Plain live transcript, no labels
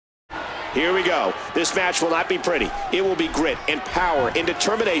Here we go. This match will not be pretty. It will be grit and power and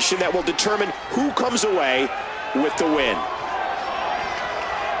determination that will determine who comes away with the win.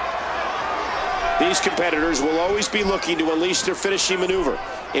 These competitors will always be looking to unleash their finishing maneuver.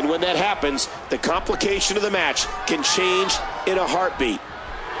 And when that happens, the complication of the match can change in a heartbeat.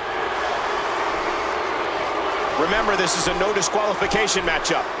 Remember, this is a no disqualification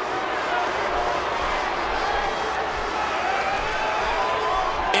matchup.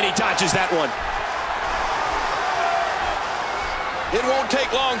 And he dodges that one. It won't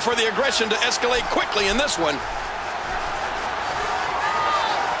take long for the aggression to escalate quickly in this one.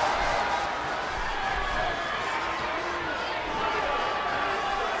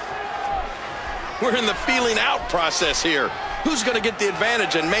 We're in the feeling out process here. Who's going to get the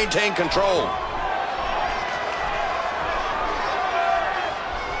advantage and maintain control?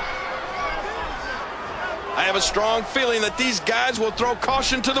 I have a strong feeling that these guys will throw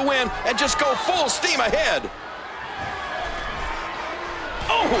caution to the wind and just go full steam ahead.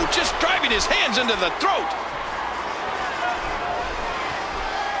 Oh, just driving his hands into the throat.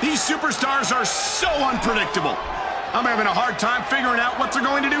 These superstars are so unpredictable. I'm having a hard time figuring out what they're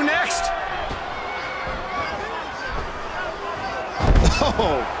going to do next.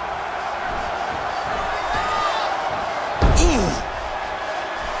 Oh.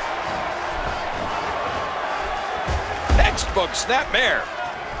 Textbook snapmare.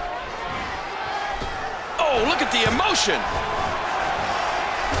 Oh, look at the emotion.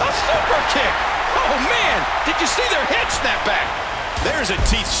 A super kick. Oh, man. Did you see their head snap back? There's a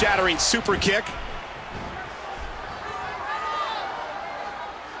teeth-shattering super kick.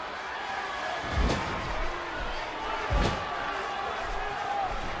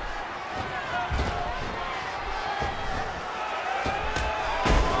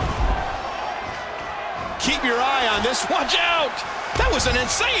 Keep your eye on this. Watch out! That was an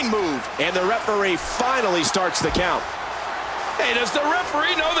insane move. And the referee finally starts the count. Hey, does the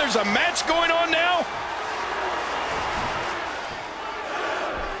referee know there's a match going on now?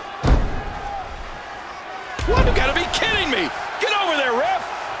 What? You gotta be kidding me. Get over there, ref.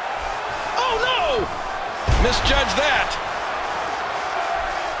 Oh, no! Misjudged that.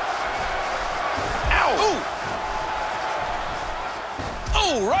 Ow! Ooh.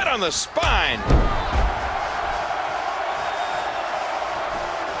 Oh, right on the spine.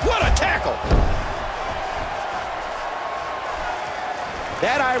 What a tackle!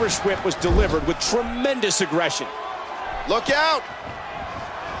 That Irish whip was delivered with tremendous aggression. Look out!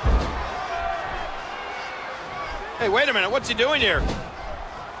 Hey, wait a minute. What's he doing here?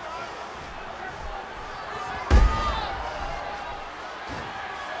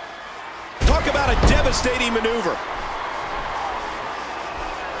 Talk about a devastating maneuver.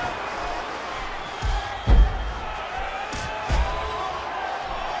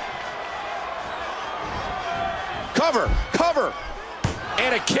 Cover, cover,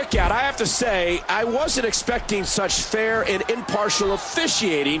 and a kick out. I have to say, I wasn't expecting such fair and impartial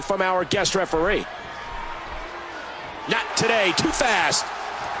officiating from our guest referee. Not today, too fast.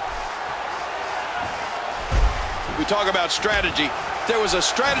 We talk about strategy. There was a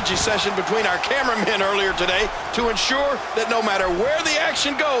strategy session between our cameramen earlier today to ensure that no matter where the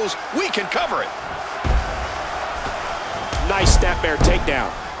action goes, we can cover it. Nice snapmare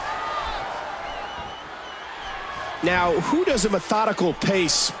takedown. Now, who does a methodical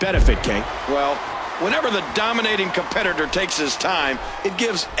pace benefit, King? Well, whenever the dominating competitor takes his time, it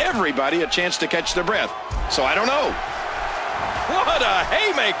gives everybody a chance to catch their breath. So I don't know. What a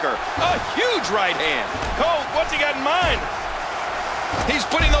haymaker! A huge right hand. Cole, what's he got in mind? He's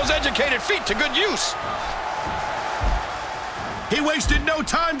putting those educated feet to good use. He wasted no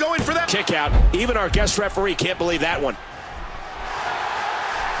time going for that kick out. Even our guest referee can't believe that one.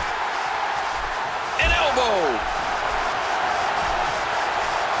 An elbow.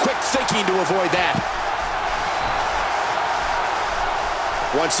 Quick thinking to avoid that.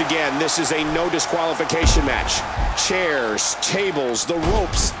 Once again, this is a no disqualification match. Chairs, tables, the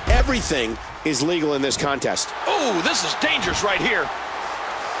ropes, everything is legal in this contest. Oh, this is dangerous right here.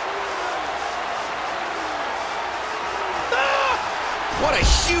 Ah! What a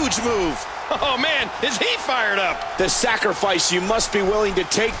huge move. Oh, man, is he fired up? The sacrifice you must be willing to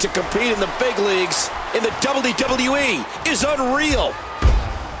take to compete in the big leagues in the WWE is unreal.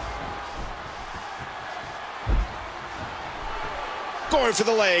 Going for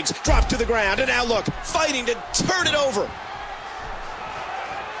the legs, drop to the ground, and now look, fighting to turn it over.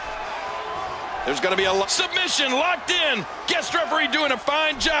 There's going to be a submission locked in. Guest referee doing a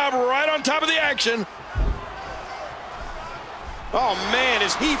fine job right on top of the action. Oh, man,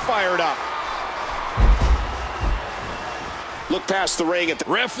 is he fired up. Look past the ring at the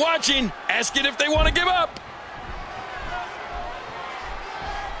ref watching, asking if they want to give up.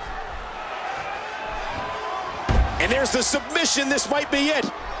 And there's the submission. This might be it.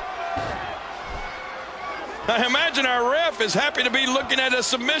 I imagine our ref is happy to be looking at a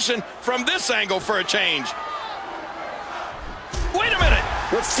submission from this angle for a change. Wait a minute.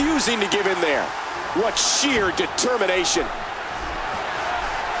 Refusing to give in there. What sheer determination.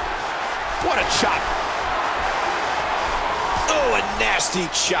 What a chop. Oh, a nasty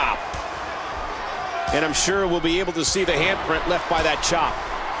chop. And I'm sure we'll be able to see the handprint left by that chop.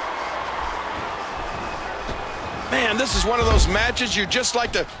 Man, this is one of those matches you just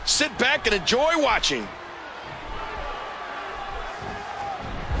like to sit back and enjoy watching.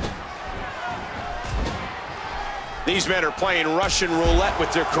 These men are playing Russian roulette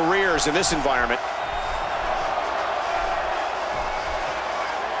with their careers in this environment.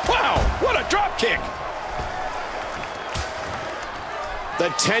 Wow, what a drop kick. The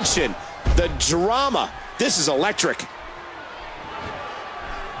tension, the drama. This is electric.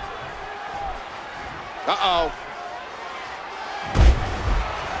 Uh-oh.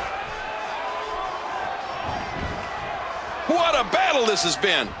 What a battle this has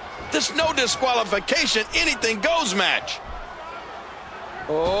been. This no disqualification, anything goes match.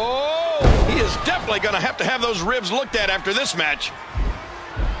 Oh, he is definitely going to have those ribs looked at after this match.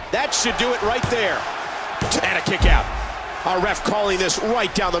 That should do it right there. And a kick out. Our ref calling this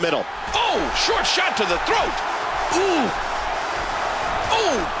right down the middle. Oh, short shot to the throat. Ooh.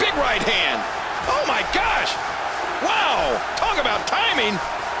 Oh, big right hand. Oh, my gosh. Wow, talk about timing.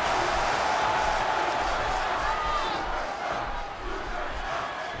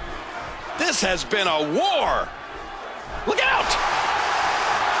 This has been a war. Look out!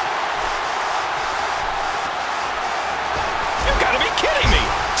 You've got to be kidding me.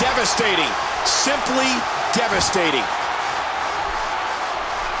 Devastating. Simply devastating.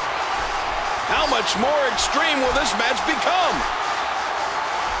 How much more extreme will this match become?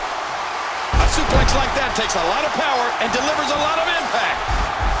 A suplex like that takes a lot of power and delivers a lot of impact.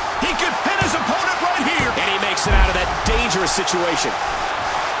 He could pin his opponent right here. And he makes it out of that dangerous situation.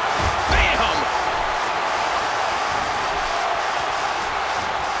 Bam!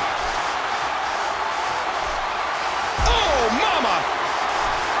 Oh, mama!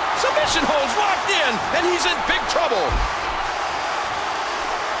 Submission holds locked in, and he's in big trouble.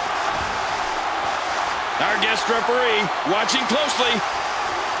 Our guest referee watching closely.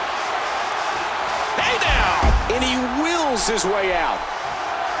 Hey now! And he wills his way out.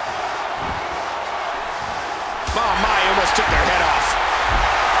 Oh my, almost took their head off.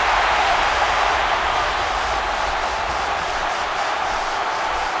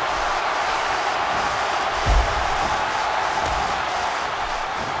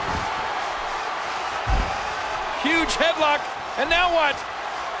 Huge headlock, and now what?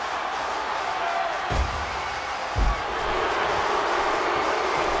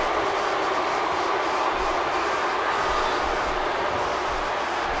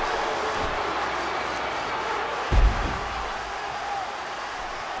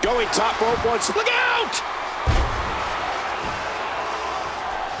 Going top rope once. Look out!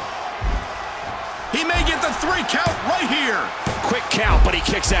 He may get the 3 count right here. Quick count, but he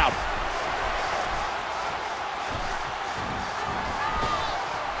kicks out.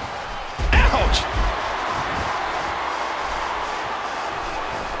 Ouch!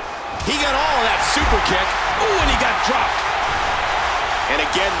 He got all of that super kick. Ooh, and he got dropped. And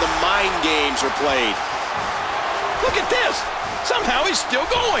again, the mind games are played. Look at this. Somehow he's still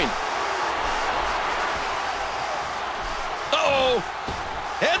going. Uh-oh.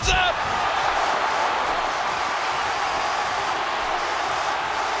 Heads up.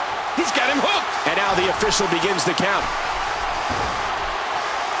 He's got him hooked. And now the official begins the count.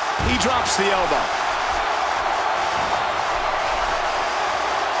 He drops the elbow.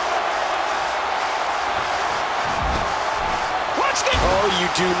 Watch it. Oh, you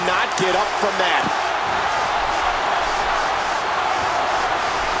do not get up from that.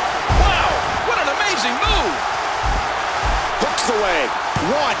 Move. Hooks the leg.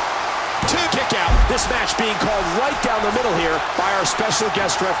 1, 2, kick out. This match being called right down the middle here by our special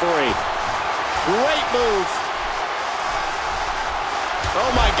guest referee. Great move.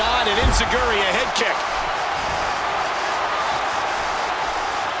 Oh my God, an enziguri, a head kick.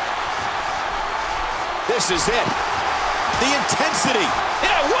 This is it. The intensity.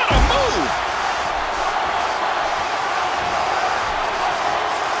 Yeah, what a move.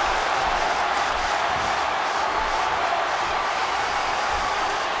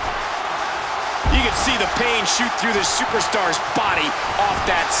 You can see the pain shoot through the superstar's body off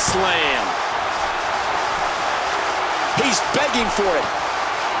that slam. He's begging for it.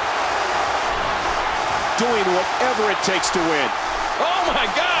 Doing whatever it takes to win. Oh my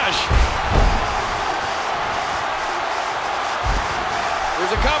gosh!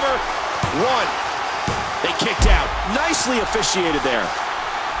 Here's a cover. One. They kicked out. Nicely officiated there.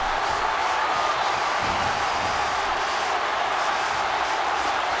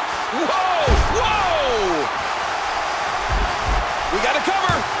 Whoa! Whoa! We got a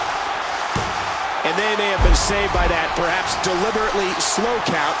cover. And they may have been saved by that perhaps deliberately slow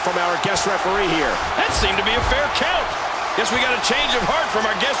count from our guest referee here. That seemed to be a fair count. Guess we got a change of heart from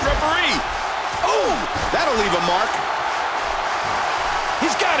our guest referee. Oh, that'll leave a mark.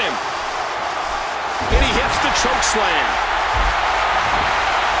 He's got him. And he hits the choke slam.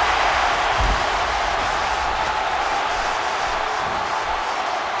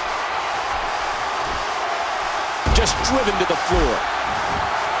 Just driven to the floor.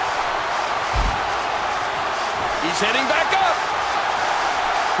 He's heading back up.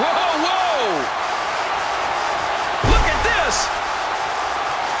 Whoa, whoa. Look at this.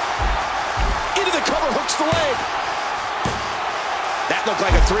 Into the cover, hooks the leg. That looked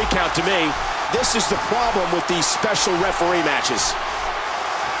like a 3 count to me. This is the problem with these special referee matches.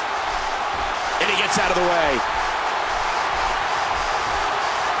 And he gets out of the way.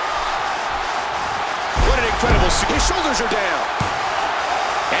 What an incredible... His shoulders are down.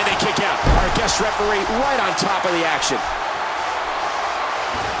 And they kick out. Our guest referee right on top of the action.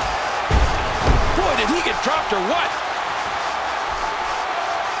 Boy, did he get dropped or what?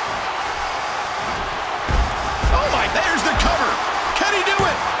 Oh my, there's the cover. Can he do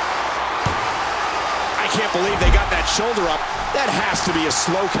it? I can't believe they got that shoulder up. That has to be a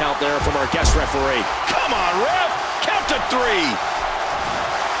slow count there from our guest referee. Come on, ref. Count to 3.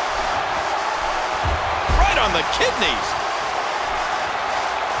 Right on the kidneys.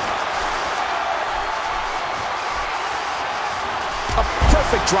 A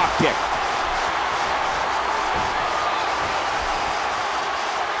perfect drop kick.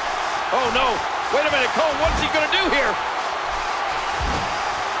 Oh, no. Wait a minute, Cole. What's he going to do here?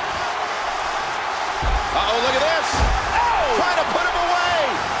 Uh-oh, look at this. Oh! Trying to put him away.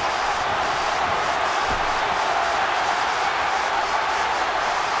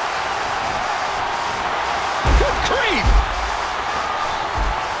 Good grief.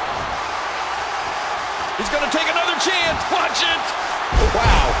 He's going to take another chance. Watch it.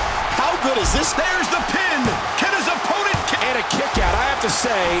 Wow. How good is this? There's the pin. Can his opponent... And a kick out. I have to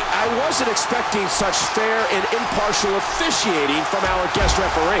say, I wasn't expecting such fair and impartial officiating from our guest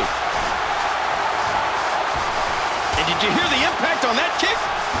referee. And did you hear the impact on that kick?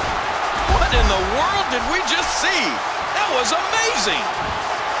 What in the world did we just see? That was amazing.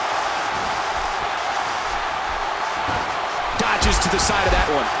 Dodges to the side of that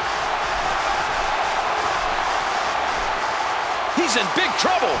one. He's in big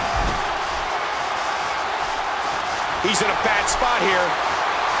trouble. He's in a bad spot here.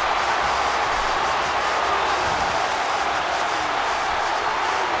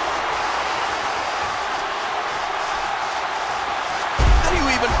 How do you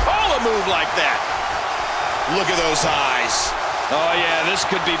even call a move like that? Look at those eyes. Oh, yeah, this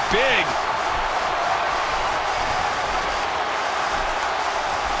could be big.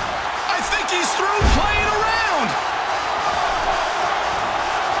 I think he's through playing around.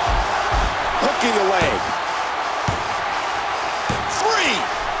 Hooking the leg.